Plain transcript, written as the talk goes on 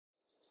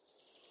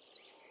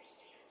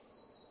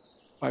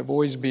I've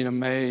always been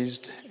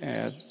amazed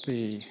at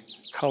the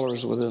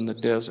colors within the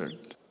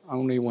desert.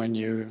 Only when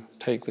you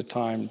take the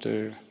time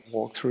to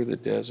walk through the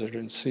desert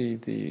and see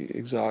the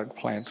exotic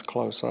plants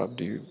close up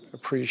do you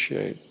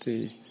appreciate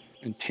the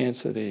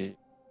intensity.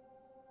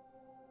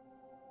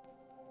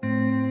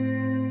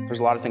 There's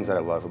a lot of things that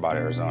I love about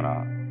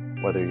Arizona.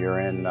 Whether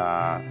you're in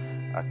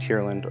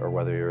Kierland or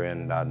whether you're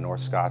in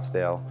North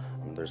Scottsdale,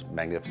 there's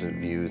magnificent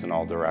views in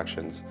all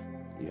directions.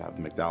 You have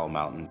McDowell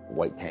Mountain,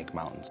 White Tank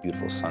Mountains,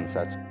 beautiful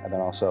sunsets, and then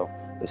also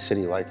the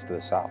city lights to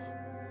the south.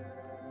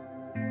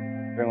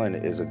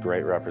 Kierland is a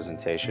great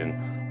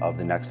representation of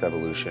the next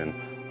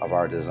evolution of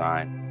our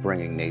design,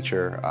 bringing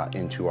nature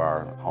into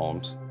our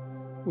homes.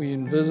 We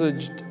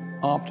envisaged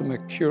Optima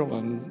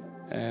Kierland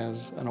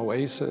as an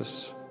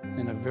oasis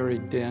in a very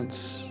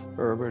dense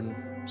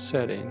urban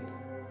setting.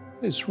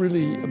 It's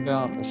really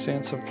about a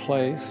sense of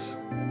place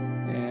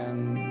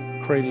and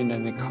creating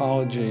an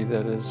ecology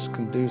that is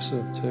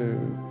conducive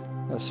to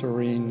a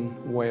serene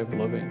way of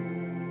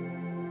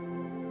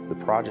living. The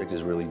project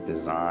is really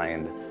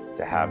designed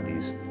to have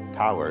these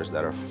towers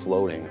that are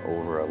floating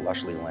over a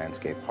lushly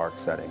landscape park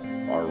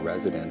setting. Our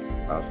residents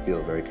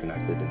feel very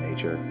connected to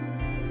nature,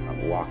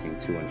 walking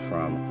to and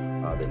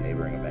from the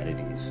neighboring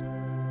amenities.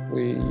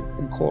 We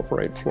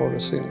incorporate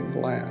floor-to-ceiling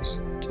glass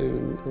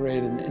to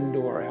create an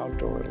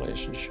indoor-outdoor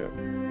relationship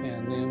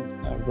and then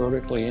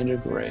vertically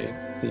integrate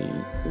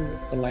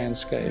the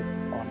landscape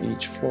on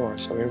each floor,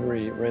 so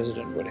every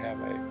resident would have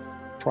a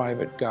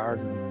private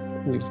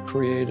garden. We've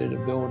created a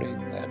building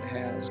that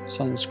has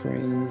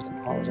sunscreens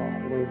and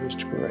horizontal louvers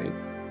to create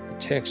a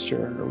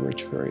texture and a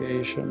rich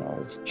variation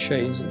of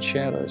shades and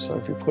shadows. So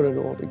if you put it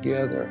all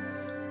together,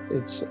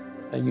 it's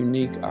a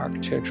unique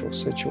architectural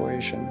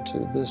situation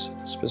to this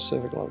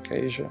specific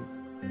location.